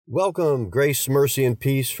Welcome, grace, mercy, and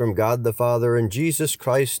peace from God the Father and Jesus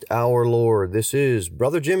Christ our Lord. This is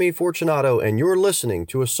Brother Jimmy Fortunato, and you're listening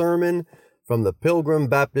to a sermon from the Pilgrim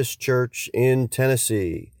Baptist Church in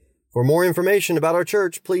Tennessee. For more information about our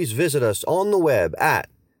church, please visit us on the web at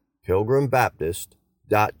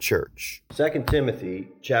pilgrimbaptist.church. 2 Timothy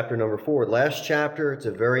chapter number 4. Last chapter, it's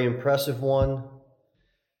a very impressive one.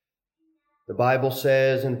 The Bible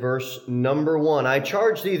says in verse number 1, I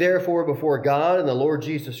charge thee therefore before God and the Lord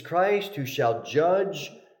Jesus Christ, who shall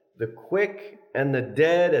judge the quick and the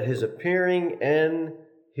dead at his appearing and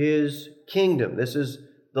his kingdom. This is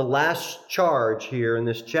the last charge here in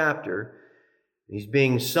this chapter. He's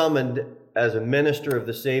being summoned as a minister of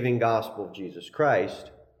the saving gospel of Jesus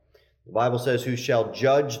Christ. The Bible says, who shall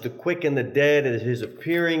judge the quick and the dead at his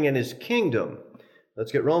appearing and his kingdom.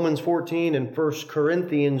 Let's get Romans 14 and 1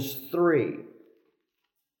 Corinthians 3.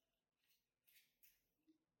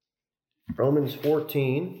 Romans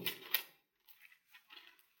 14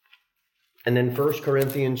 and then 1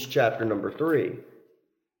 Corinthians chapter number 3.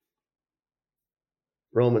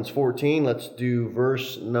 Romans 14, let's do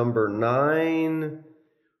verse number 9.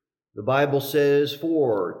 The Bible says,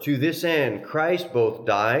 for to this end Christ both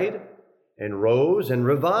died and rose and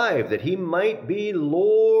revived, that he might be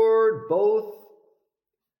Lord both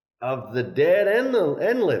of the dead and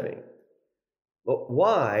living. But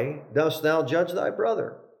why dost thou judge thy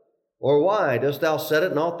brother? Or why dost thou set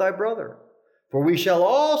at naught thy brother? For we shall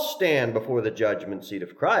all stand before the judgment seat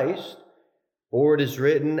of Christ. For it is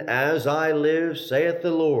written, as I live, saith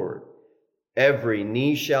the Lord, every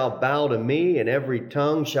knee shall bow to me, and every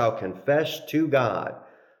tongue shall confess to God,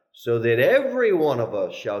 so that every one of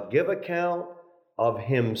us shall give account of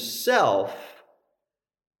himself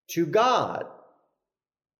to God.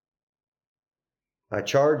 I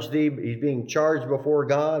charge thee, he's being charged before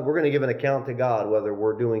God. We're going to give an account to God whether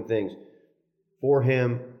we're doing things for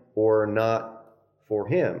him or not for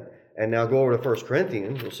him. And now go over to 1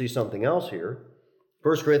 Corinthians. We'll see something else here.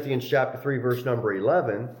 1 Corinthians chapter 3, verse number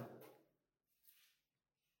 11.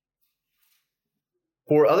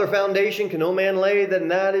 For other foundation can no man lay than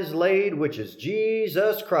that is laid, which is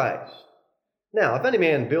Jesus Christ. Now, if any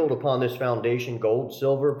man build upon this foundation gold,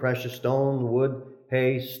 silver, precious stone, wood,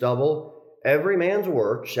 hay, stubble, every man's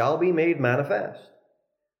work shall be made manifest,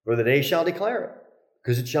 for the day shall declare it,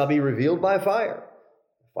 because it shall be revealed by fire.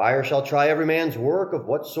 Fire shall try every man's work of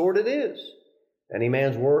what sort it is. Any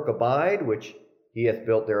man's work abide, which he hath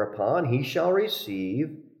built thereupon, he shall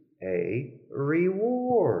receive a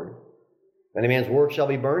reward. Any man's work shall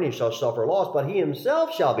be burned, he shall suffer loss, but he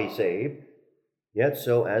himself shall be saved, yet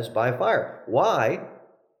so as by fire. Why?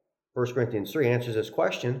 1 Corinthians 3 answers this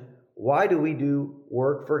question. Why do we do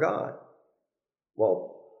work for God?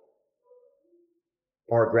 Well,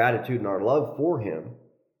 our gratitude and our love for him,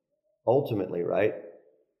 ultimately, right?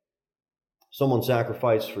 Someone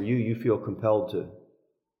sacrificed for you, you feel compelled to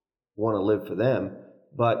want to live for them,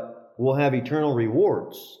 but we'll have eternal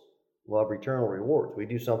rewards. We'll have eternal rewards. We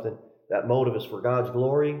do something, that motive is for God's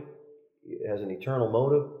glory. It has an eternal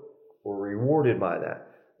motive. We're rewarded by that.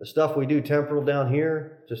 The stuff we do temporal down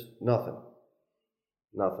here, just nothing.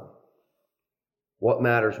 Nothing. What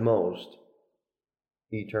matters most?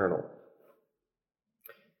 Eternal.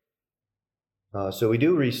 So we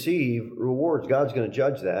do receive rewards. God's going to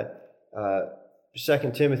judge that.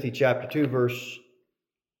 2 Timothy chapter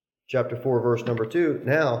 4, verse number 2.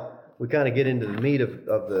 Now, we kind of get into the meat of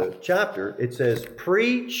the chapter. It says,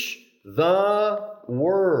 preach the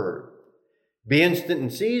word. Be instant in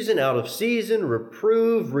season, out of season,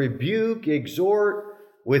 reprove, rebuke, exhort,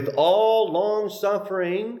 with all long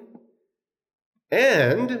suffering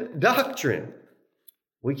and doctrine.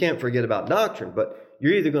 We can't forget about doctrine, but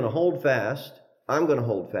you're either going to hold fast, I'm going to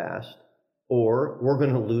hold fast, or we're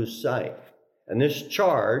going to lose sight. And this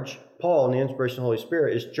charge, Paul in the inspiration of the Holy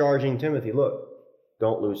Spirit, is charging Timothy, look,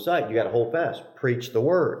 don't lose sight. You got to hold fast. Preach the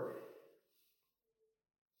word.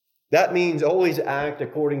 That means always act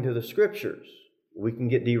according to the Scriptures. We can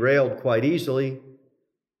get derailed quite easily.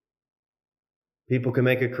 People can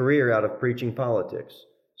make a career out of preaching politics,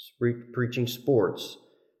 preaching sports,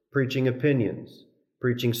 preaching opinions,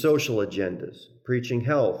 preaching social agendas, preaching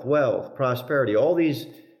health, wealth, prosperity, all these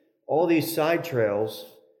side trails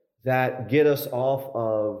that get us off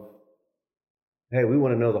of, hey, we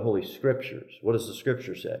want to know the Holy Scriptures. What does the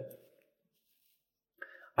Scripture say?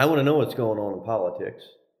 I want to know what's going on in politics,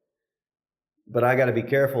 but I got to be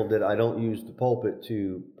careful that I don't use the pulpit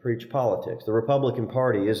to preach politics. The Republican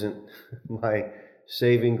Party isn't my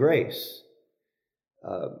saving grace.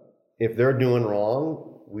 If they're doing wrong,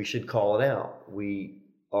 we should call it out. We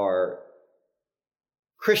are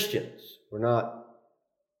Christians. We're not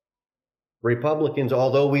Republicans,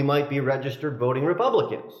 although we might be registered voting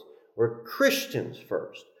Republicans, we're Christians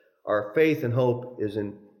first. Our faith and hope is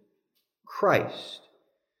in Christ.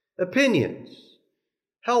 Opinions,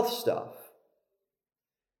 health stuff.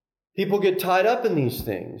 People get tied up in these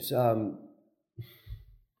things.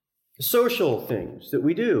 Social things that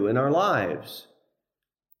we do in our lives.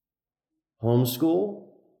 Homeschool,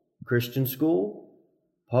 Christian school,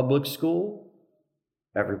 public school.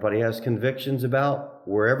 Everybody has convictions about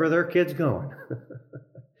wherever their kid's going.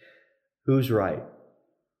 Who's right?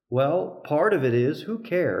 Well, part of it is, who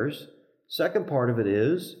cares? Second part of it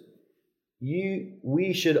is,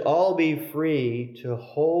 we should all be free to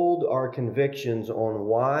hold our convictions on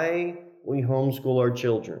why we homeschool our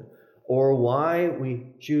children, or why we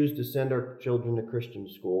choose to send our children to Christian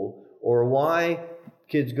school, or why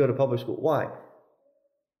kids go to public school. Why?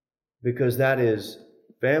 Because that is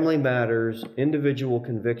family matters, individual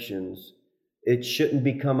convictions. It shouldn't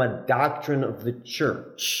become a doctrine of the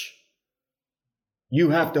church. You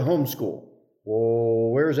have to homeschool.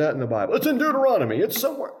 Well, where's that in the Bible? It's in Deuteronomy. It's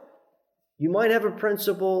somewhere. You might have a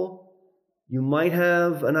principle, you might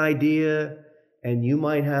have an idea, and you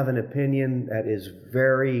might have an opinion that is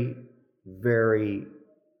very, very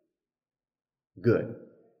good.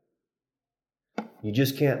 You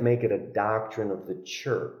just can't make it a doctrine of the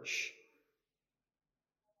church.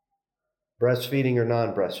 Breastfeeding or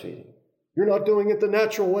non-breastfeeding. You're not doing it the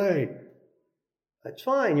natural way. That's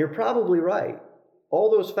fine. You're probably right. All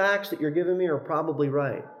those facts that you're giving me are probably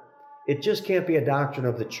right. It just can't be a doctrine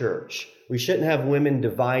of the church. We shouldn't have women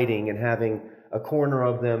dividing and having a corner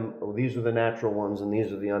of them, oh, these are the natural ones and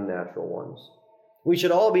these are the unnatural ones. We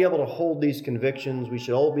should all be able to hold these convictions. We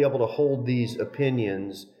should all be able to hold these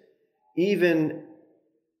opinions, even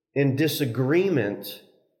in disagreement,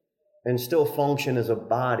 and still function as a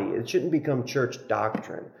body. It shouldn't become church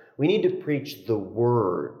doctrine. We need to preach the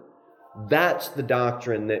Word. That's the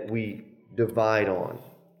doctrine that we divide on.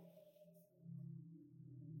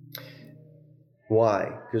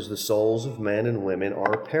 Why? Because the souls of men and women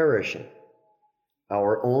are perishing.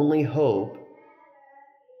 Our only hope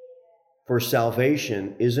for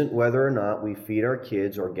salvation isn't whether or not we feed our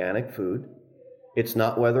kids organic food. It's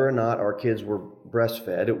not whether or not our kids were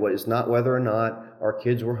breastfed. It's not whether or not our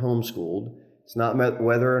kids were homeschooled. It's not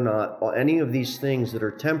whether or not any of these things that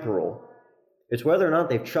are temporal. It's whether or not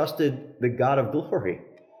they've trusted the God of glory.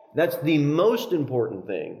 That's the most important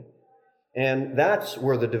thing. And that's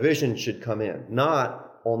where the division should come in,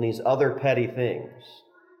 not on these other petty things.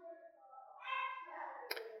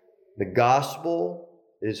 The gospel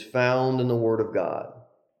is found in the Word of God.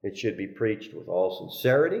 It should be preached with all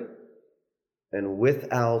sincerity and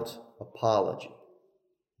without apology.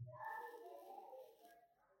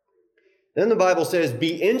 Then the Bible says,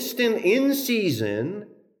 be instant in season,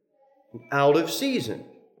 out of season.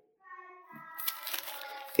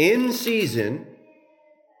 In season,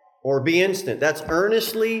 or be instant. That's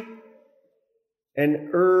earnestly and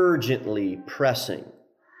urgently pressing.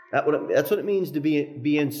 That's what it means to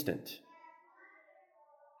be instant.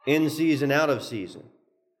 In season, out of season.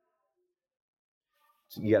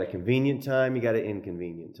 So you got a convenient time, you got an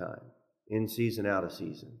inconvenient time. In season, out of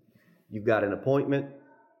season. You've got an appointment,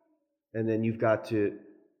 and then you've got to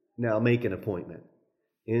now make an appointment.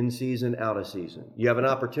 In season, out of season. You have an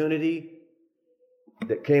opportunity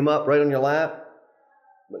that came up right on your lap,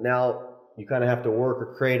 but now you kind of have to work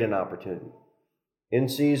or create an opportunity. In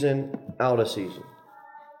season, out of season.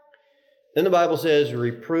 Then the Bible says,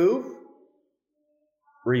 reprove,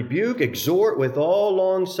 rebuke, exhort with all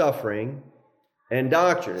long suffering and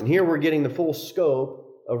doctrine. And here we're getting the full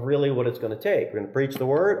scope of really what it's going to take. We're going to preach the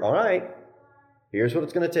Word. All right. Here's what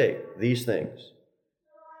it's going to take. These things.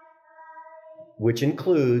 Which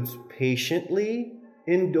includes patiently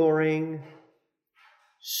enduring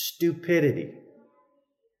stupidity.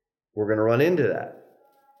 We're going to run into that.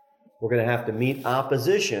 We're going to have to meet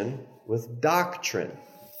opposition with doctrine.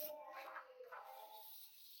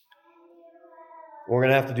 We're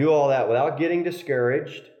going to have to do all that without getting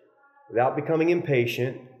discouraged, without becoming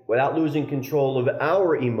impatient, without losing control of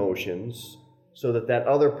our emotions, so that that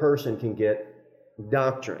other person can get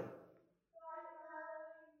doctrine.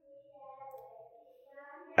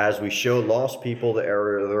 As we show lost people the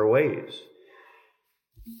error of their ways.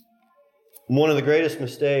 One of the greatest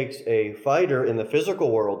mistakes a fighter in the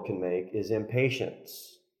physical world can make is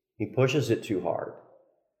impatience. He pushes it too hard.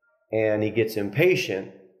 And he gets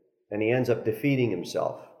impatient, and he ends up defeating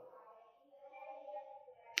himself.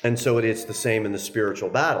 And so it's the same in the spiritual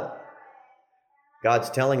battle. God's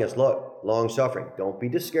telling us, look, long suffering. Don't be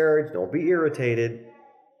discouraged. Don't be irritated.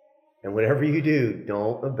 And whatever you do,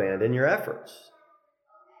 don't abandon your efforts.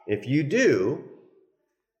 If you do,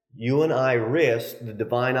 you and I risk the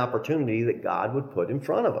divine opportunity that God would put in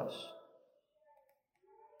front of us.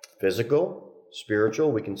 Physical,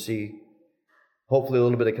 spiritual, we can see hopefully a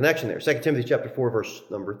little bit of connection there. 2 Timothy chapter 4, verse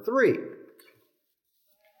number 3.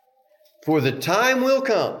 For the time will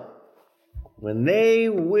come when they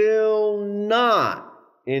will not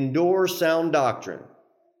endure sound doctrine,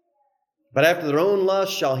 but after their own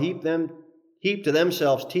lust shall heap to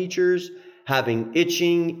themselves teachers having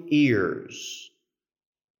itching ears.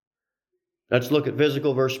 Let's look at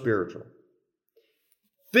physical versus spiritual.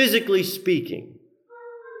 Physically speaking,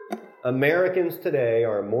 Americans today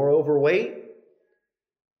are more overweight.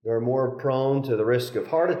 They're more prone to the risk of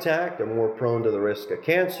heart attack. They're more prone to the risk of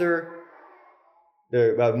cancer.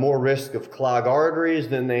 They have more risk of clogged arteries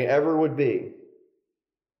than they ever would be.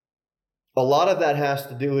 A lot of that has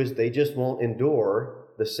to do is they just won't endure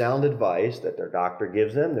the sound advice that their doctor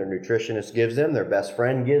gives them, their nutritionist gives them, their best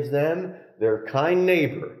friend gives them, their kind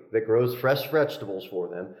neighbor that grows fresh vegetables for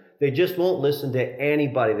them. They just won't listen to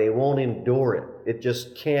anybody. They won't endure it. It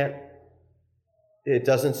just can't, it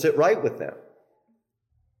doesn't sit right with them.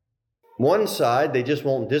 One side, they just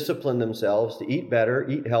won't discipline themselves to eat better,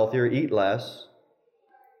 eat healthier, eat less,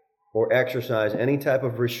 or exercise any type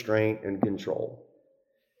of restraint and control.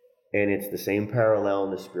 And it's the same parallel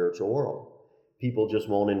in the spiritual world. People just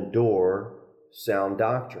won't endure sound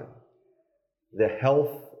doctrine. The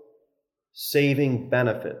health-saving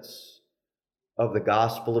benefits of the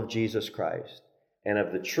gospel of Jesus Christ and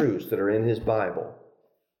of the truths that are in His Bible,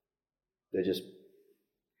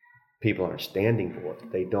 people aren't standing for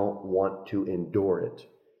it. They don't want to endure it.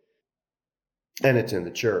 And it's in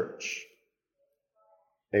the church.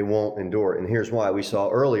 They won't endure it. And here's why. We saw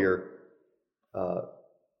earlier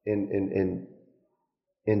in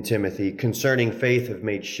Timothy, concerning faith have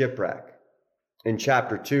made shipwreck. In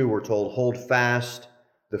chapter 2, we're told, hold fast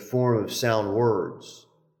the form of sound words.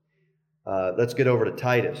 Let's get over to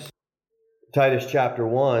Titus. Titus chapter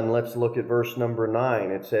 1, let's look at verse number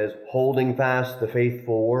 9. It says, holding fast the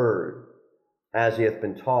faithful word, as he hath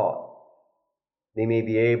been taught, they may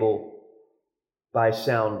be able by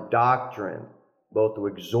sound doctrine both to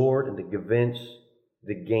exhort and to convince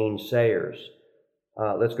the gainsayers.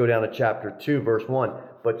 Let's go down to chapter 2, verse 1.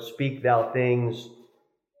 But speak thou things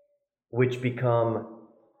which become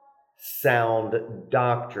sound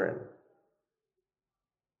doctrine.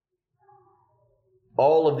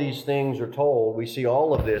 All of these things are told. We see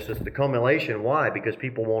all of this as the culmination. Why? Because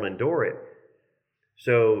people won't endure it.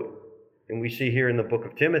 So, and we see here in the book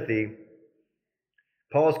of Timothy,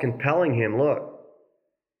 Paul is compelling him, look,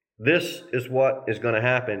 this is what is going to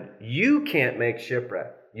happen. You can't make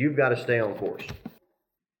shipwreck. You've got to stay on course.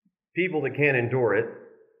 People that can't endure it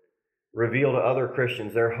reveal to other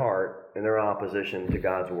Christians their heart and their opposition to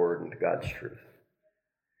God's word and to God's truth.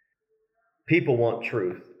 People want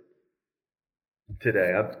truth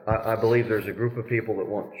today. I believe there's a group of people that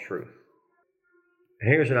want truth.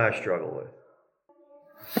 Here's what I struggle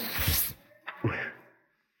with.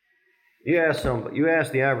 You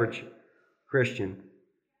ask the average Christian,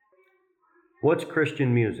 what's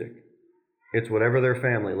Christian music? It's whatever their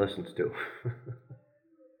family listens to.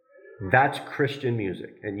 That's Christian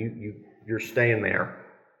music, and you're staying there.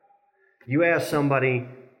 You ask somebody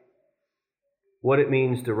what it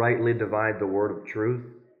means to rightly divide the word of truth,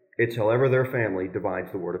 it's however their family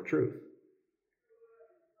divides the word of truth.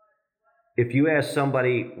 If you ask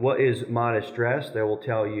somebody what is modest dress, they will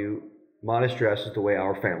tell you modest dress is the way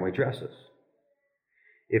our family dresses.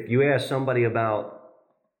 If you ask somebody about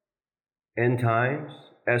end times,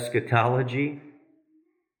 eschatology,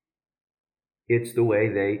 it's the way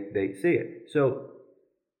they see it. So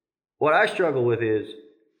what I struggle with is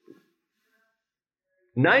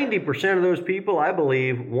 90% of those people, I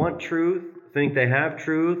believe, want truth, think they have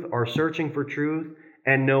truth, are searching for truth,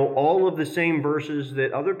 and know all of the same verses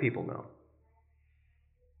that other people know.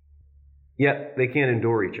 Yet they can't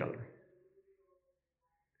endure each other.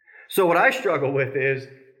 So what I struggle with is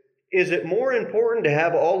it more important to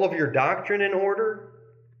have all of your doctrine in order,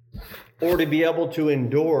 or to be able to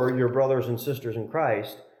endure your brothers and sisters in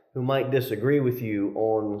Christ who might disagree with you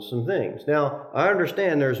on some things? Now, I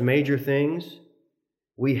understand there's major things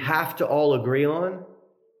we have to all agree on.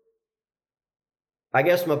 I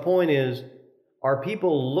guess my point is, are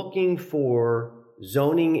people looking for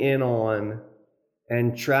zoning in on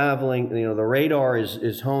and traveling, the radar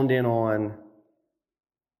is honed in on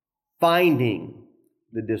finding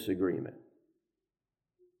the disagreement,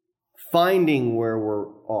 finding where we're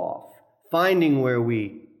off, finding where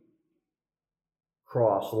we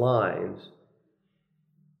cross lines,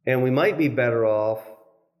 and we might be better off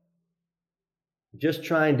just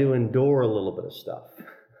trying to endure a little bit of stuff.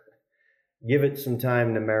 Give it some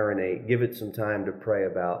time to marinate. Give it some time to pray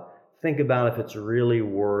about. Think about if it's really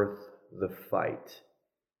worth the fight.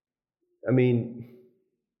 I mean,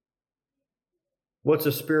 what's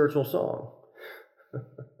a spiritual song?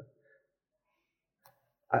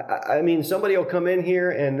 I mean, somebody will come in here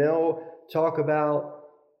and they'll talk about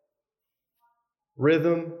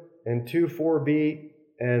rhythm and 2/4 beat,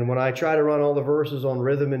 and when I try to run all the verses on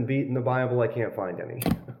rhythm and beat in the Bible, I can't find any.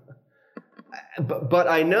 But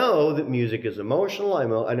I know that music is emotional. I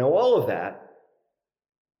know all of that.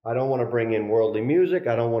 I don't want to bring in worldly music.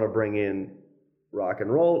 I don't want to bring in rock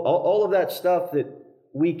and roll. All of that stuff that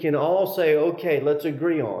we can all say, okay, let's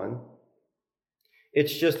agree on.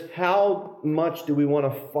 It's just how much do we want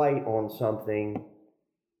to fight on something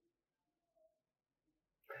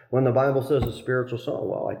when the Bible says a spiritual song?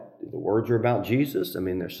 Well, the words are about Jesus. I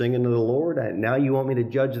mean, they're singing to the Lord. Now you want me to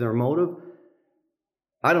judge their motive?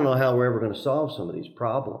 I don't know how we're ever going to solve some of these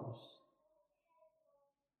problems.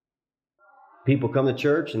 People come to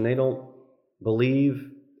church and they don't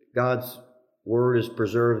believe God's Word is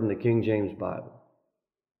preserved in the King James Bible,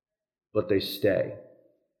 but they stay.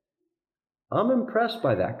 I'm impressed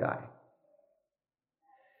by that guy.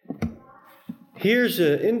 Here's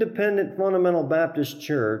an independent fundamental Baptist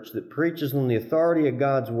church that preaches on the authority of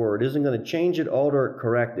God's Word, isn't going to change it, alter it,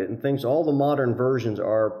 correct it, and thinks all the modern versions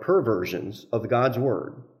are perversions of God's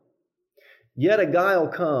Word. Yet a guy will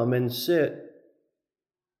come and sit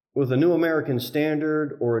with a New American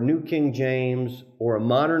Standard or a New King James or a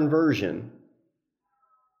modern version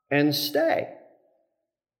and stay.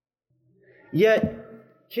 Yet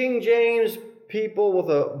King James people with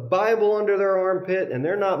a Bible under their armpit and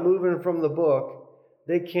they're not moving from the book,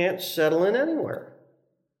 they can't settle in anywhere.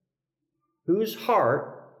 Whose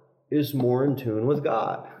heart is more in tune with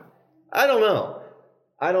God? I don't know.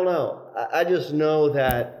 I just know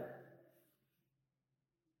that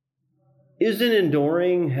isn't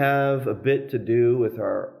enduring have a bit to do with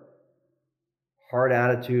our heart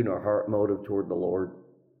attitude and our heart motive toward the Lord?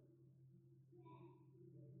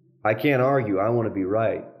 I can't argue I want to be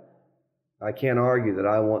right. I can't argue that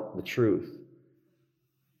I want the truth.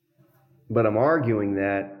 But I'm arguing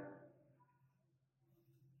that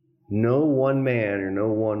no one man or no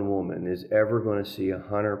one woman is ever going to see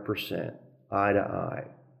 100% eye to eye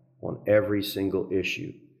on every single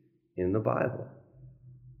issue in the Bible.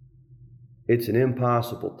 It's an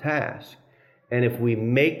impossible task. And if we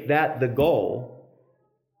make that the goal,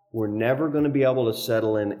 we're never going to be able to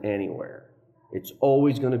settle in anywhere. It's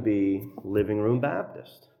always going to be Living Room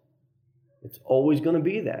Baptist. It's always going to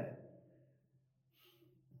be that.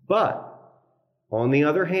 But, on the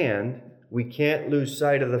other hand, we can't lose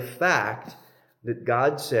sight of the fact that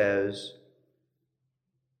God says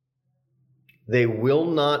they will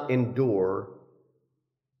not endure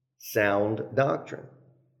sound doctrine.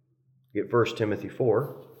 Get 1 Timothy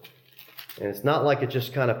 4. And it's not like it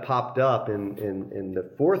just kind of popped up in the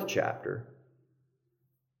 4th chapter.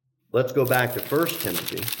 Let's go back to 1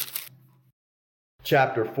 Timothy.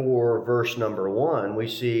 Chapter 4, verse number 1, we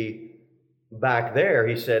see back there,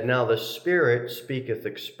 he said, "Now the Spirit speaketh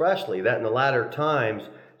expressly, that in the latter times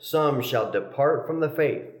some shall depart from the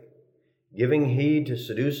faith, giving heed to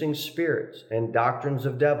seducing spirits and doctrines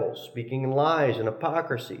of devils, speaking lies and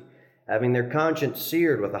hypocrisy, having their conscience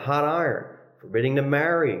seared with a hot iron, forbidding to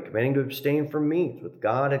marry and commanding to abstain from meats, which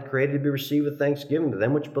God had created to be received with thanksgiving to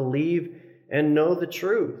them which believe and know the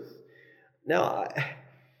truth." Now,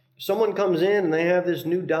 someone comes in and they have this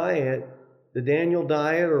new diet, the Daniel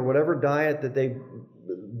diet or whatever diet that they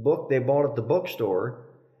bought at the bookstore,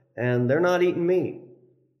 and they're not eating meat.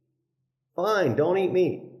 Fine, don't eat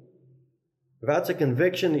meat. If that's a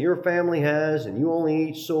conviction that your family has and you only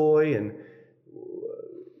eat soy and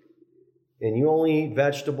you only eat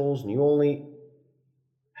vegetables and you only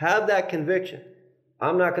have that conviction,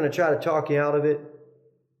 I'm not going to try to talk you out of it.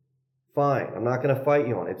 Fine, I'm not going to fight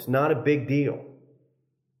you on it. It's not a big deal.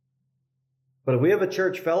 But if we have a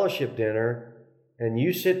church fellowship dinner and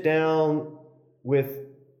you sit down with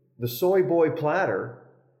the soy boy platter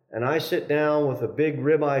and I sit down with a big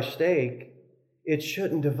ribeye steak, it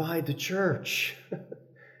shouldn't divide the church.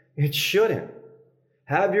 It shouldn't.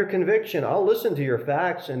 Have your conviction. I'll listen to your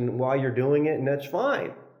facts and while you're doing it, and that's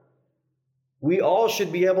fine. We all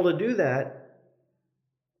should be able to do that.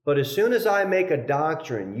 But as soon as I make a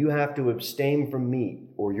doctrine, you have to abstain from meat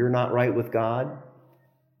or you're not right with God,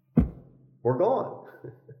 we're gone.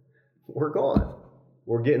 We're gone.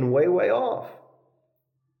 We're getting way, way off.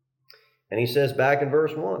 And he says back in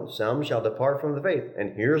verse 1, "Some shall depart from the faith."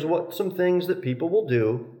 And here's what some things that people will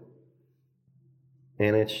do,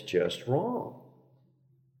 and it's just wrong.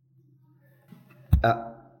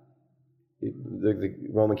 The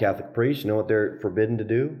Roman Catholic priests, you know what they're forbidden to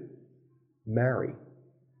do? Marry.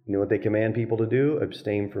 You know what they command people to do?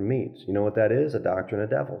 Abstain from meats. You know what that is? A doctrine of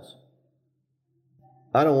devils.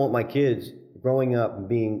 I don't want my kids growing up and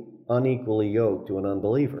being unequally yoked to an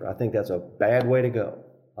unbeliever. I think that's a bad way to go.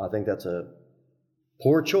 I think that's a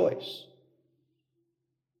poor choice.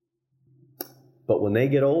 But when they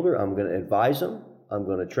get older, I'm going to advise them. I'm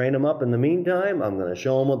going to train them up in the meantime. I'm going to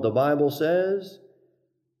show them what the Bible says.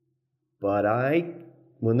 But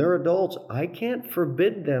when they're adults, I can't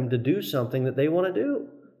forbid them to do something that they want to do.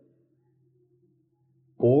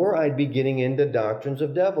 Or I'd be getting into doctrines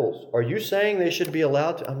of devils. Are you saying they should be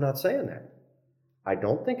allowed to? I'm not saying that. I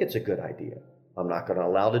don't think it's a good idea. I'm not going to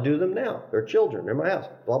allow to do them now. They're children. They're in my house.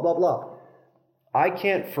 Blah, blah, blah. I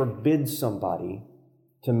can't forbid somebody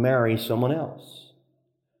to marry someone else.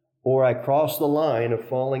 Or I cross the line of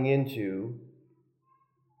falling into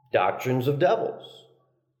doctrines of devils.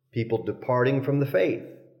 People departing from the faith.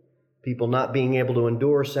 People not being able to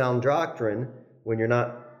endure sound doctrine when you're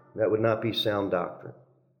not, that would not be sound doctrine.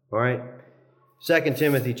 All right? 2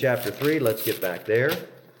 Timothy chapter 3, let's get back there.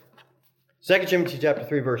 2 Timothy chapter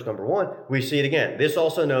 3, verse number 1, we see it again. This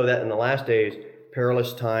also know that in the last days,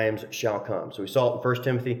 perilous times shall come. So we saw it in 1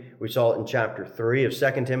 Timothy, we saw it in chapter 3 of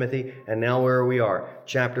 2 Timothy, and now where we are,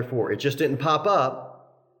 chapter 4. It just didn't pop up.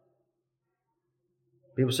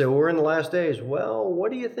 People say, well, we're in the last days. Well,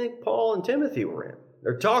 what do you think Paul and Timothy were in?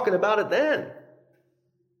 They're talking about it then.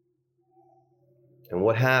 And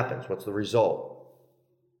what happens? What's the result?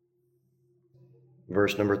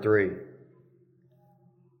 Verse number 3.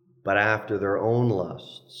 But after their own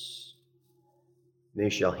lusts, they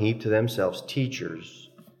shall heap to themselves teachers,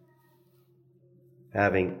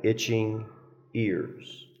 having itching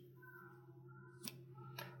ears.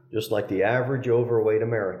 Just like the average overweight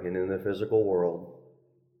American in the physical world,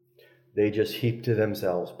 they just heap to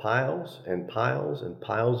themselves piles and piles and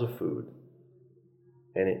piles of food.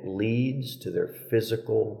 And it leads to their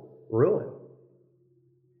physical ruin.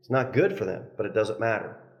 It's not good for them, but it doesn't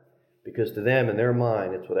matter. Because to them, in their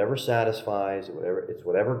mind, it's whatever satisfies, it's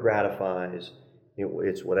whatever gratifies,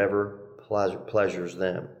 it's whatever pleasures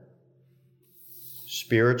them.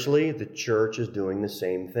 Spiritually, the church is doing the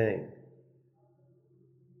same thing.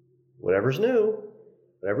 Whatever's new,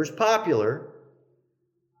 whatever's popular,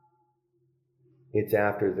 it's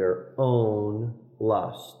after their own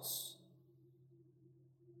lusts.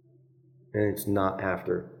 And it's not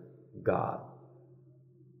after God.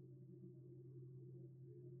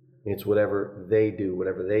 It's whatever they do,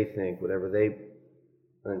 whatever they think,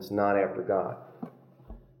 and it's not after God.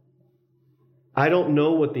 I don't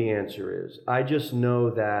know what the answer is. I just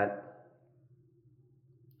know that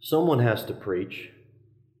someone has to preach.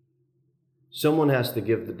 Someone has to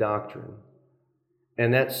give the doctrine.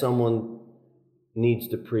 And that someone needs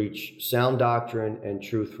to preach sound doctrine and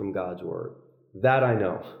truth from God's Word. That I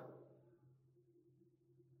know.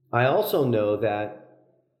 I also know that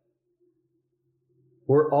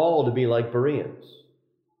we're all to be like Bereans.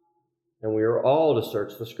 And we are all to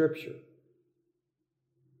search the Scripture.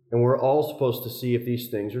 And we're all supposed to see if these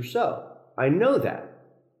things are so. I know that.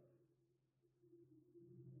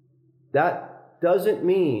 That doesn't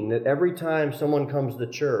mean that every time someone comes to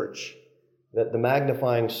church, that the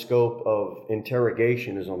magnifying scope of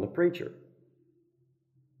interrogation is on the preacher.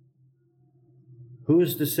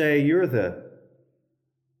 Who's to say you're the...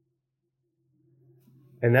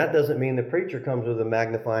 And that doesn't mean the preacher comes with a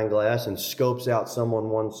magnifying glass and scopes out someone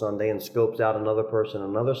one Sunday and scopes out another person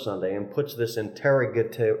another Sunday and puts this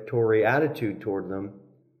interrogatory attitude toward them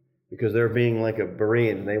because they're being like a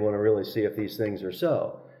Berean and they want to really see if these things are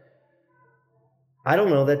so. I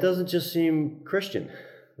don't know, that doesn't just seem Christian.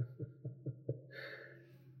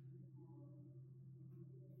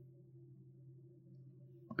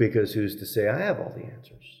 Because who's to say I have all the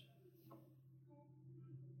answers?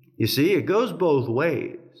 You see, it goes both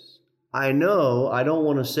ways. I know I don't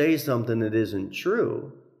want to say something that isn't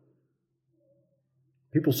true.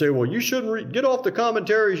 People say, well, you shouldn't get off the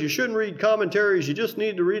commentaries. You shouldn't read commentaries. You just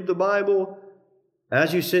need to read the Bible.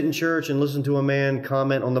 As you sit in church and listen to a man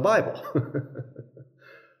comment on the Bible.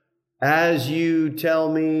 As you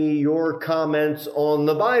tell me your comments on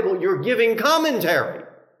the Bible, you're giving commentary.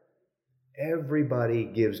 Everybody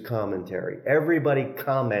gives commentary. Everybody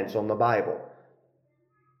comments on the Bible.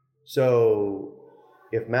 So,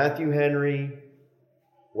 if Matthew Henry,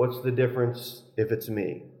 what's the difference if it's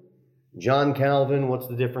me? John Calvin, what's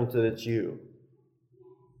the difference that it's you?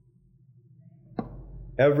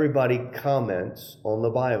 Everybody comments on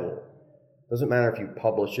the Bible. Doesn't matter if you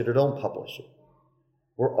publish it or don't publish it.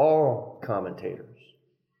 We're all commentators.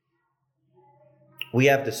 We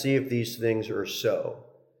have to see if these things are so.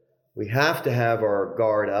 We have to have our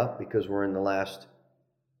guard up because we're in the last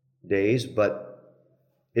days, but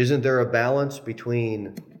isn't there a balance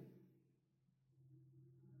between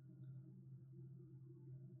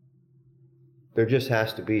there just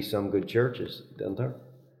has to be some good churches, doesn't there?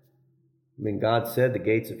 I mean, God said the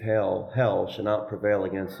gates of hell shall not prevail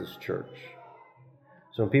against this church.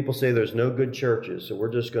 So when people say there's no good churches, so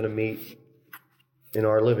we're just going to meet in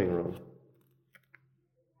our living room.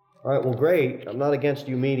 All right, well, great. I'm not against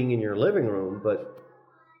you meeting in your living room, but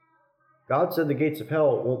God said the gates of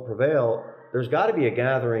hell won't prevail. There's got to be a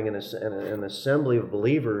gathering and an assembly of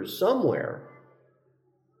believers somewhere,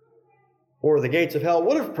 or the gates of hell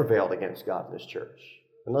would have prevailed against God in this church.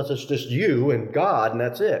 Unless it's just you and God, and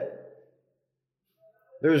that's it.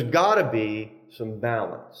 There's got to be some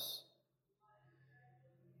balance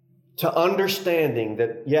to understanding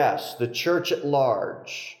that, yes, the church at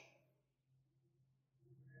large,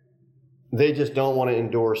 they just don't want to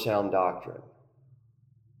endure sound doctrine.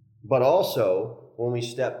 But also, when we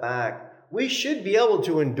step back, we should be able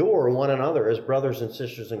to endure one another as brothers and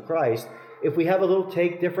sisters in Christ if we have a little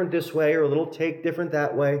take different this way or a little take different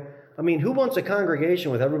that way. I mean, who wants a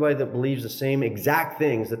congregation with everybody that believes the same exact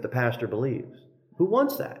things that the pastor believes? Who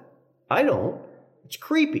wants that? I don't. It's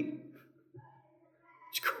creepy.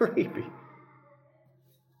 It's creepy.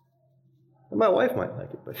 And my wife might like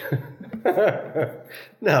it, but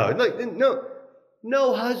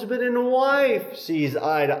no husband and wife sees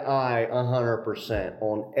eye to eye 100%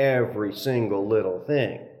 on every single little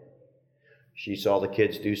thing. She saw the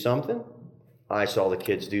kids do something. I saw the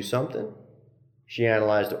kids do something. She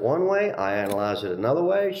analyzed it one way. I analyzed it another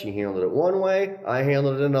way. She handled it one way. I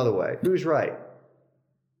handled it another way. Who's right?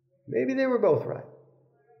 Maybe they were both right.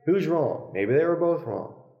 Who's wrong? Maybe they were both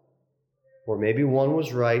wrong. Or maybe one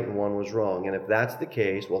was right and one was wrong. And if that's the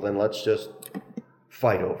case, well, then let's just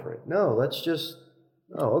fight over it. No, let's just,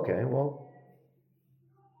 okay, well,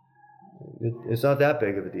 it's not that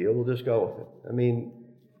big of a deal. We'll just go with it. I mean,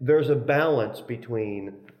 there's a balance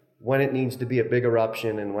between when it needs to be a big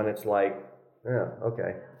eruption and when it's like, yeah,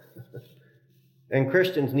 okay. And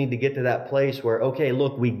Christians need to get to that place where, okay,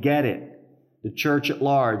 look, we get it. The church at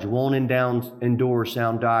large won't endure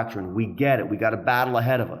sound doctrine. We get it. We got a battle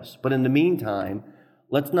ahead of us. But in the meantime,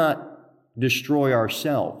 let's not destroy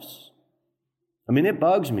ourselves. I mean, it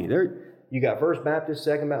bugs me. You got First Baptist,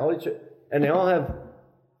 Second Baptist, and they're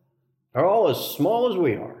all as small as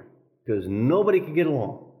we are because nobody can get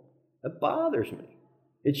along. That bothers me.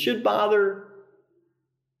 It should bother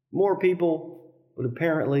more people, but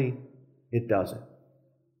apparently it doesn't.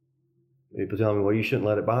 People tell me, well, you shouldn't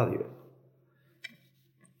let it bother you.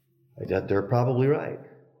 They're probably right.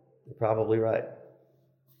 They're probably right.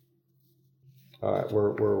 All right, where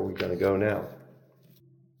are we going to go now?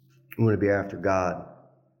 We want to be after God,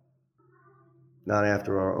 not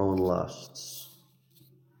after our own lusts.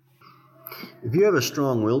 If you have a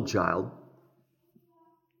strong-willed child,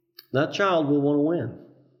 that child will want to win.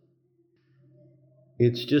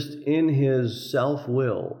 It's just in his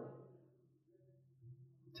self-will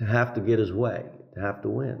to have to get his way, to have to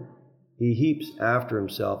win. He heaps after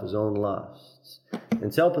himself his own lusts. And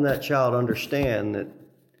it's helping that child understand that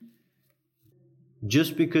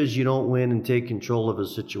just because you don't win and take control of a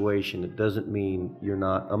situation, it doesn't mean you're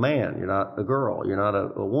not a man, you're not a girl, you're not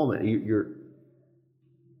a woman.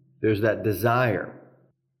 There's that desire.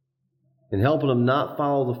 And helping them not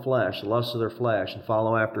follow the flesh, the lusts of their flesh, and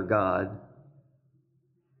follow after God,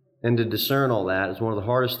 and to discern all that is one of the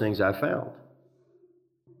hardest things I've found.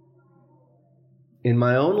 In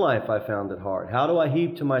my own life, I found it hard. How do I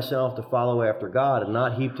heap to myself to follow after God and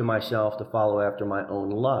not heap to myself to follow after my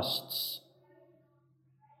own lusts?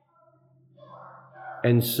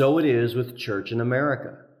 And so it is with church in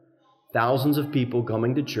America. Thousands of people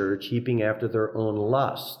coming to church, heaping after their own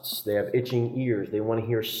lusts. They have itching ears. They want to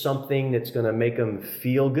hear something that's going to make them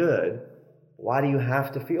feel good. Why do you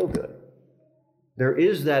have to feel good? There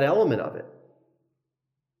is that element of it.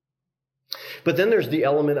 But then there's the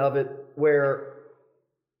element of it where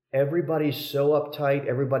everybody's so uptight,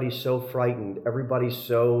 everybody's so frightened,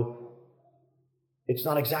 it's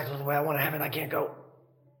not exactly the way I want to have it, I can't go.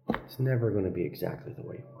 It's never going to be exactly the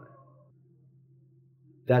way you want it.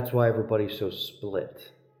 That's why everybody's so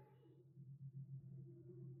split.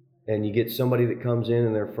 And you get somebody that comes in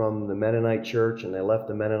and they're from the Mennonite church and they left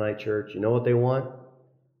the Mennonite church. You know what they want?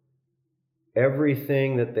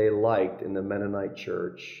 Everything that they liked in the Mennonite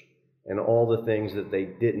church and all the things that they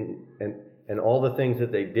didn't, and all the things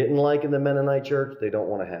that they didn't like in the Mennonite church, they don't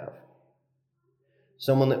want to have.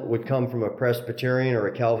 Someone that would come from a Presbyterian or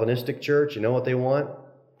a Calvinistic church, you know what they want?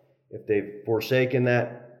 If they've forsaken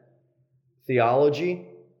that theology,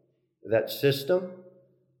 that system,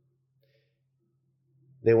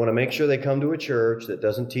 They want to make sure they come to a church that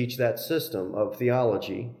doesn't teach that system of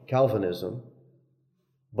theology, Calvinism,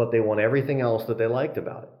 but they want everything else that they liked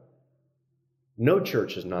about it. No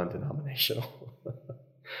church is non-denominational.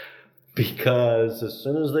 Because as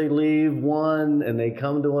soon as they leave one and they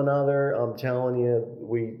come to another, I'm telling you,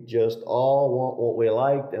 we just all want what we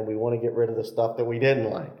liked and we want to get rid of the stuff that we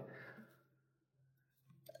didn't like.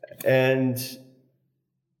 And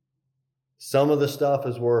some of the stuff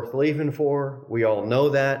is worth leaving for. We all know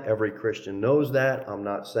that. Every Christian knows that. I'm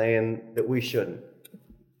not saying that we shouldn't.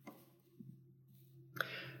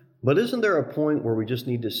 But isn't there a point where we just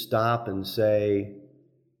need to stop and say,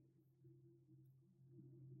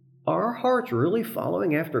 are our hearts really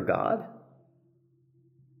following after God?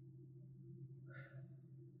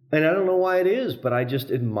 And I don't know why it is, but I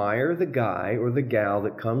just admire the guy or the gal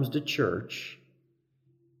that comes to church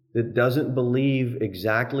that doesn't believe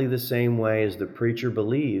exactly the same way as the preacher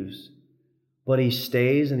believes, but he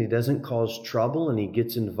stays and he doesn't cause trouble and he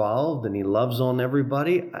gets involved and he loves on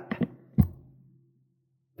everybody.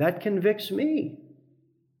 That convicts me.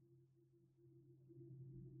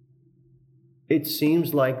 It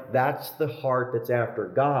seems like that's the heart that's after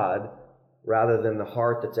God rather than the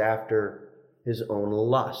heart that's after his own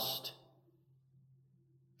lust.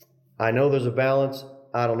 I know there's a balance.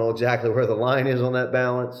 I don't know exactly where the line is on that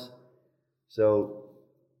balance. So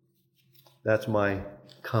that's my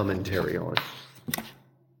commentary on it.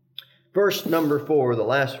 Verse number 4, the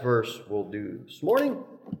last verse we'll do this morning.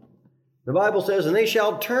 The Bible says, "And they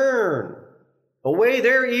shall turn away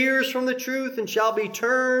their ears from the truth and shall be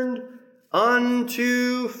turned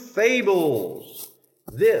unto fables."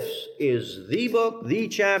 This is the book, the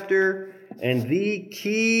chapter, and the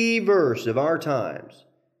key verse of our times.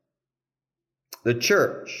 The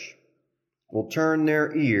church will turn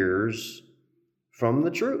their ears from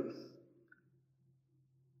the truth.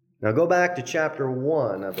 Now go back to chapter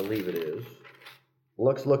 1, I believe it is.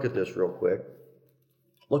 Let's look at this real quick.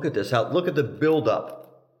 Look at this. Look at the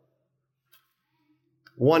build-up.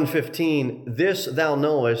 1:15, "This thou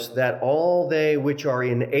knowest, that all they which are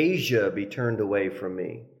in Asia be turned away from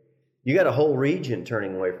me." You got a whole region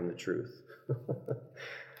turning away from the truth.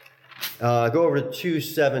 Go over to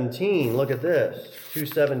 2:17. Look at this.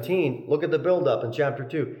 2:17. Look at the build-up in chapter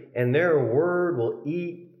 2. "And their word will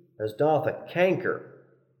eat as doth a canker."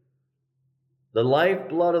 The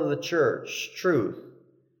lifeblood of the church, truth,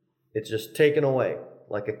 it's just taken away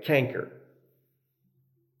like a canker.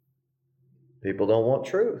 People don't want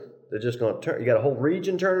truth. They're just going to turn. You got a whole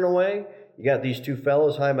region turning away. You got these two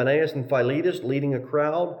fellows, Hymenaeus and Philetus, leading a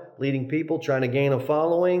crowd, leading people, trying to gain a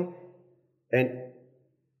following. And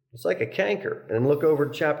it's like a canker. And look over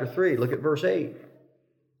to chapter 3. Look at verse 8.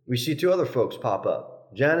 We see two other folks pop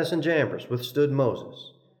up. Jannes and Jambres withstood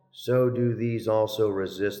Moses. So do these also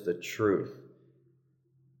resist the truth.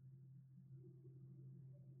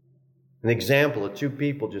 An example of two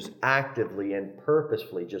people just actively and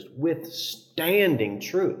purposefully just withstanding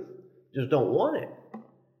truth. Just don't want it. It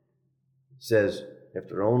says, "If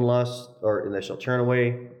their own lust, and they shall turn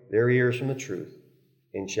away their ears from the truth,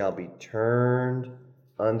 and shall be turned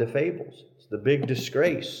unto fables." It's the big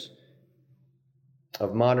disgrace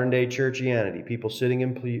of modern day churchianity. People sitting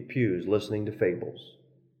in pews listening to fables.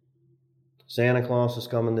 Santa Claus is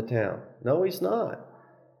coming to town. No, he's not.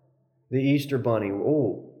 The Easter Bunny,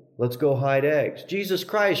 let's go hide eggs. Jesus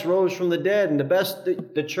Christ rose from the dead, and the best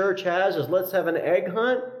the church has is let's have an egg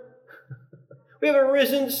hunt. We have a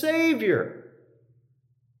risen Savior.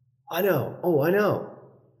 I know. I know.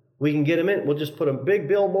 We can get him in. We'll just put a big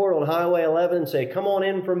billboard on Highway 11 and say, "Come on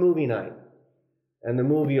in for movie night." And the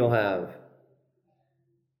movie will have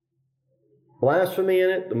blasphemy in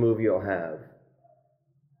it. The movie will have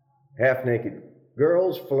half-naked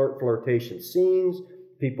girls, flirtation scenes,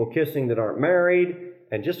 people kissing that aren't married,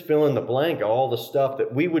 and just fill in the blank, all the stuff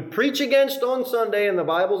that we would preach against on Sunday and the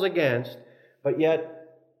Bible's against. But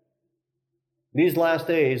yet, these last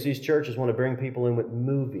days, these churches want to bring people in with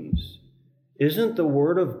movies. Isn't the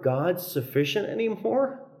Word of God sufficient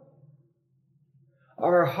anymore?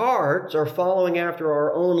 Our hearts are following after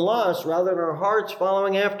our own lusts rather than our hearts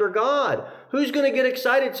following after God. Who's going to get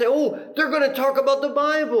excited and say, they're going to talk about the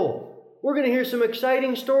Bible. We're going to hear some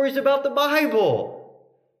exciting stories about the Bible.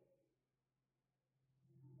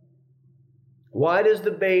 Why does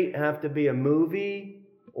the bait have to be a movie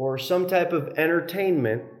or some type of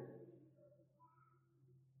entertainment?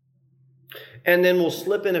 And then we'll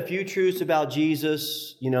slip in a few truths about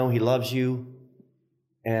Jesus. He loves you.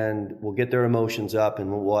 And we'll get their emotions up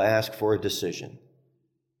and we'll ask for a decision.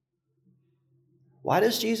 Why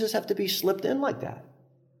does Jesus have to be slipped in like that?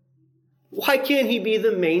 Why can't he be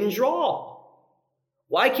the main draw?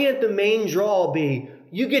 Why can't the main draw be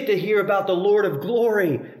You get to hear about the Lord of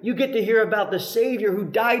glory. You get to hear about the Savior who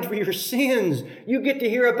died for your sins. You get to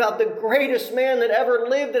hear about the greatest man that ever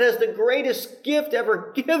lived, that has the greatest gift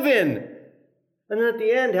ever given. And then at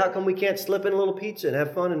the end, how come we can't slip in a little pizza and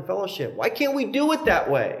have fun and fellowship? Why can't we do it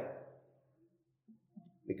that way?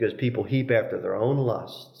 Because people heap after their own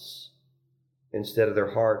lusts instead of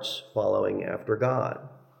their hearts following after God.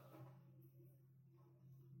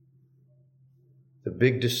 The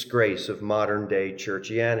big disgrace of modern day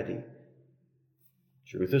churchianity.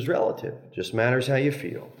 Truth is relative. It just matters how you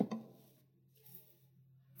feel.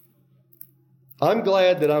 I'm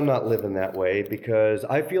glad that I'm not living that way because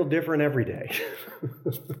I feel different every day.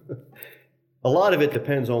 A lot of it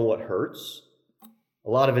depends on what hurts. A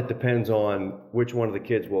lot of it depends on which one of the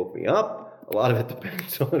kids woke me up. A lot of it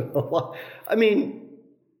depends on a lot. I mean,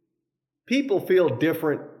 people feel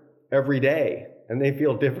different every day, and they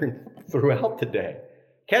feel different throughout the day.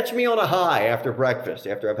 Catch me on a high after breakfast,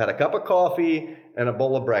 after I've had a cup of coffee and a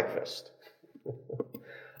bowl of breakfast.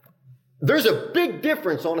 There's a big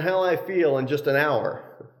difference on how I feel in just an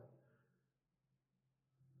hour.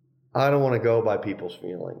 I don't want to go by people's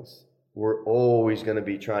feelings. We're always going to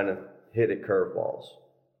be trying to hit at curveballs.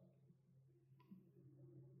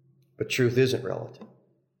 But truth isn't relative.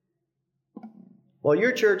 Well,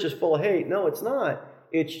 your church is full of hate. No, it's not.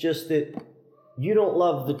 It's just that you don't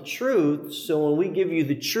love the truth, so when we give you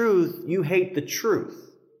the truth, you hate the truth.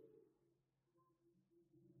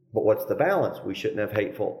 But what's the balance? We shouldn't have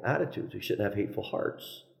hateful attitudes. We shouldn't have hateful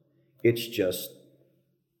hearts. It's just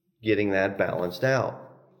getting that balanced out.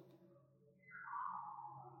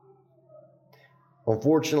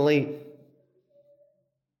 Unfortunately,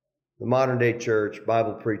 the modern day church,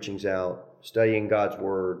 Bible preaching's out, studying God's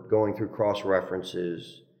Word, going through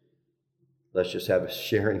cross-references. Let's just have a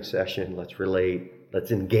sharing session. Let's relate.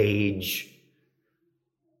 Let's engage.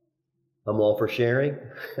 I'm all for sharing.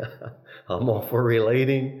 I'm all for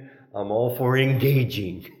relating. I'm all for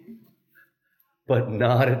engaging. But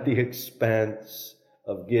not at the expense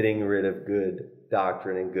of getting rid of good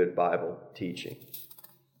doctrine and good Bible teaching.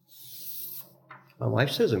 My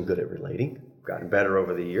wife says I'm good at relating. I've gotten better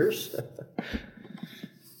over the years.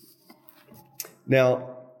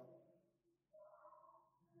 Now,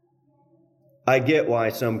 I get why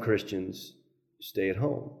some Christians stay at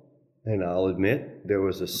home. And I'll admit, there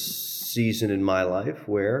was a season in my life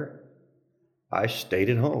where I stayed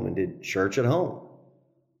at home and did church at home.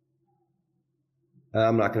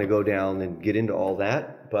 I'm not going to go down and get into all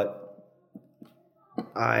that, but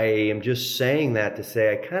I am just saying that to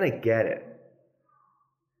say I kind of get it.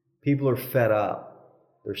 People are fed up.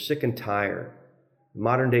 They're sick and tired.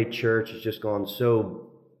 Modern day church has just gone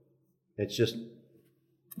so, it's just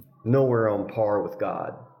nowhere on par with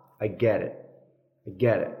God. I get it. I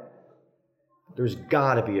get it. There's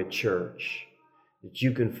got to be a church that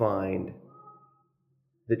you can find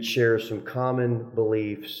that shares some common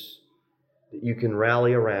beliefs that you can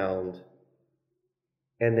rally around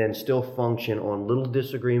and then still function on little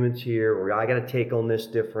disagreements here, or I got to take on this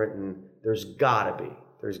different, and there's got to be.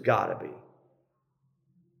 There's got to be.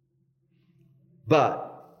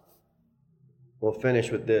 But we'll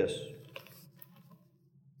finish with this.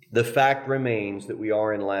 The fact remains that we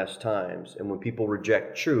are in last times, and when people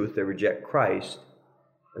reject truth, they reject Christ,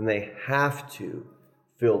 and they have to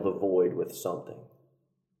fill the void with something.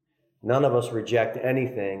 None of us reject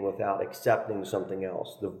anything without accepting something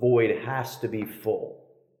else. The void has to be filled.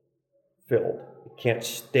 It can't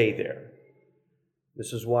stay there.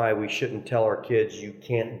 This is why we shouldn't tell our kids you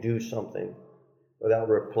can't do something without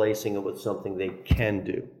replacing it with something they can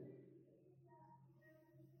do.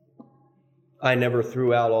 I never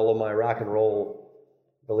threw out all of my rock and roll.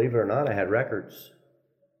 Believe it or not, I had records.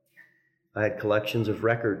 I had collections of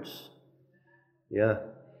records. Yeah.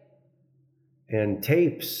 And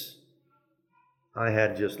tapes. I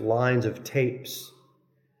had just lines of tapes.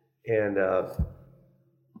 And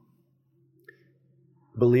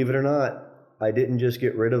believe it or not, I didn't just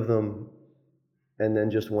get rid of them and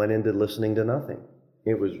then just went into listening to nothing.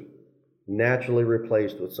 It was naturally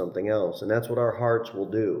replaced with something else. And that's what our hearts will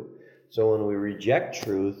do. So when we reject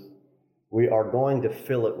truth, we are going to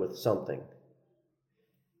fill it with something.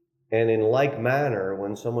 And in like manner,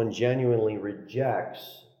 when someone genuinely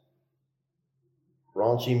rejects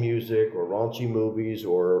raunchy music or raunchy movies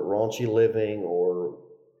or raunchy living, or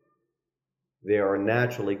they are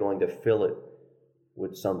naturally going to fill it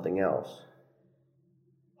with something else.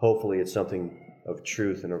 Hopefully it's something of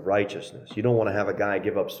truth and of righteousness. You don't want to have a guy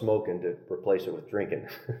give up smoking to replace it with drinking.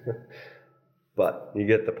 But you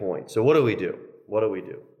get the point. So what do we do? What do we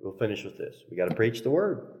do? We'll finish with this. We got to preach the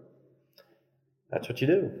word. That's what you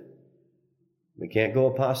do. We can't go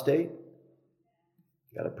apostate.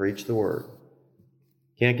 Got to preach the word.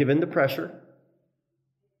 Can't give in to pressure.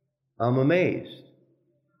 I'm amazed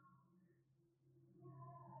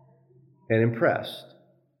and impressed.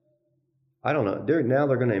 I don't know. Now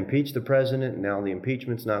they're going to impeach the president, and now the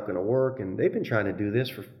impeachment's not going to work, and they've been trying to do this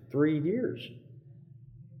for 3 years.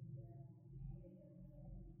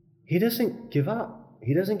 He doesn't give up.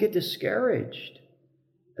 He doesn't get discouraged.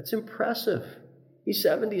 That's impressive. He's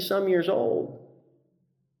 70-some years old.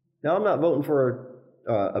 Now, I'm not voting for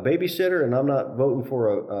a babysitter, and I'm not voting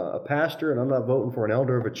for a pastor, and I'm not voting for an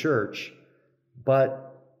elder of a church.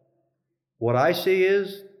 But what I see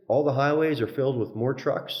is all the highways are filled with more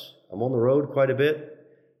trucks. I'm on the road quite a bit,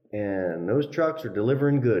 and those trucks are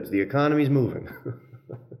delivering goods. The economy's moving.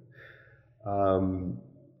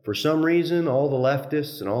 For some reason, all the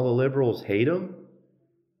leftists and all the liberals hate him.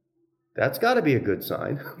 That's got to be a good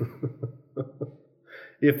sign.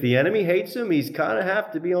 If the enemy hates him, he's kind of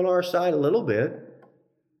have to be on our side a little bit.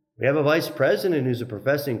 We have a vice president who's a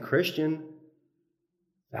professing Christian.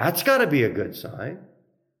 That's got to be a good sign.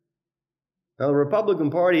 Now, the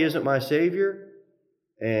Republican Party isn't my savior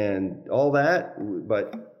and all that,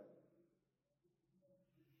 but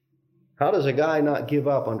how does a guy not give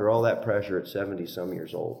up under all that pressure at 70-some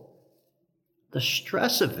years old? The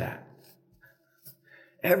stress of that.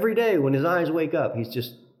 Every day when his eyes wake up,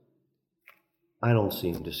 I don't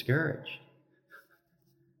see him discouraged.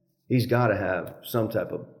 He's got to have some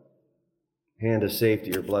type of hand of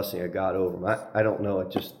safety or blessing of God over him. I don't know.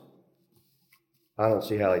 I don't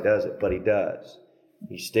see how he does it, but he does.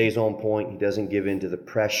 He stays on point. He doesn't give in to the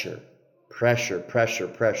pressure.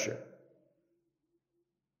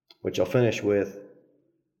 Which I'll finish with.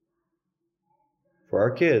 For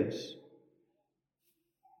our kids,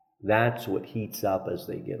 that's what heats up as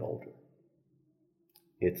they get older.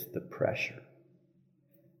 It's the pressure.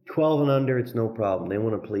 12 and under, it's no problem. They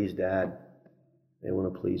want to please dad. They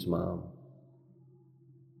want to please mom.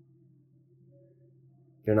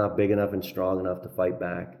 They're not big enough and strong enough to fight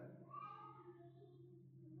back.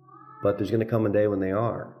 But there's going to come a day when they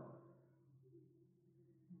are.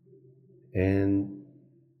 And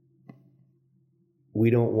we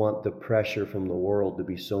don't want the pressure from the world to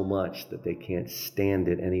be so much that they can't stand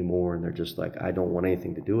it anymore, and they're just like, I don't want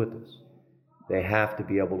anything to do with this. They have to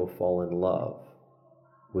be able to fall in love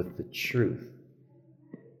with the truth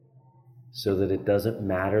so that it doesn't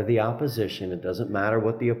matter the opposition, it doesn't matter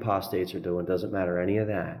what the apostates are doing, it doesn't matter any of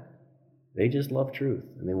that. They just love truth,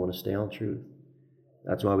 and they want to stay on truth.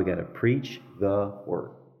 That's why we got to preach the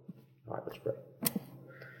word. All right, let's pray.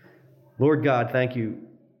 Lord God, thank you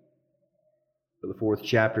for the 4th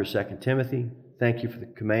chapter of 2 Timothy. Thank you for the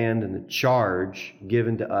command and the charge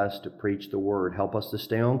given to us to preach the word. Help us to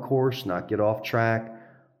stay on course, not get off track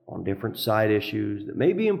on different side issues that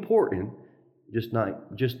may be important, just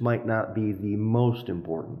might not be the most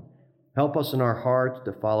important. Help us in our hearts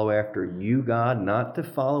to follow after you, God, not to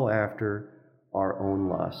follow after our own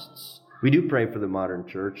lusts. We do pray for the modern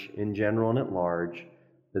church in general and at large,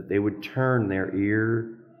 that they would turn their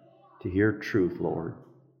ear to hear truth, Lord.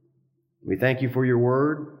 We thank you for your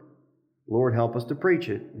word. Lord, help us to preach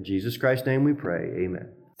it. In Jesus Christ's name we pray. Amen.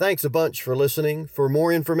 Thanks a bunch for listening. For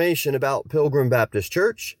more information about Pilgrim Baptist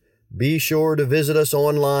Church, be sure to visit us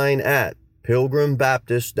online at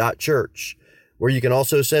pilgrimbaptist.church, where you can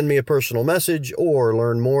also send me a personal message or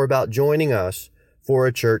learn more about joining us for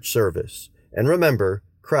a church service. And remember,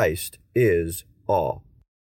 Christ is all.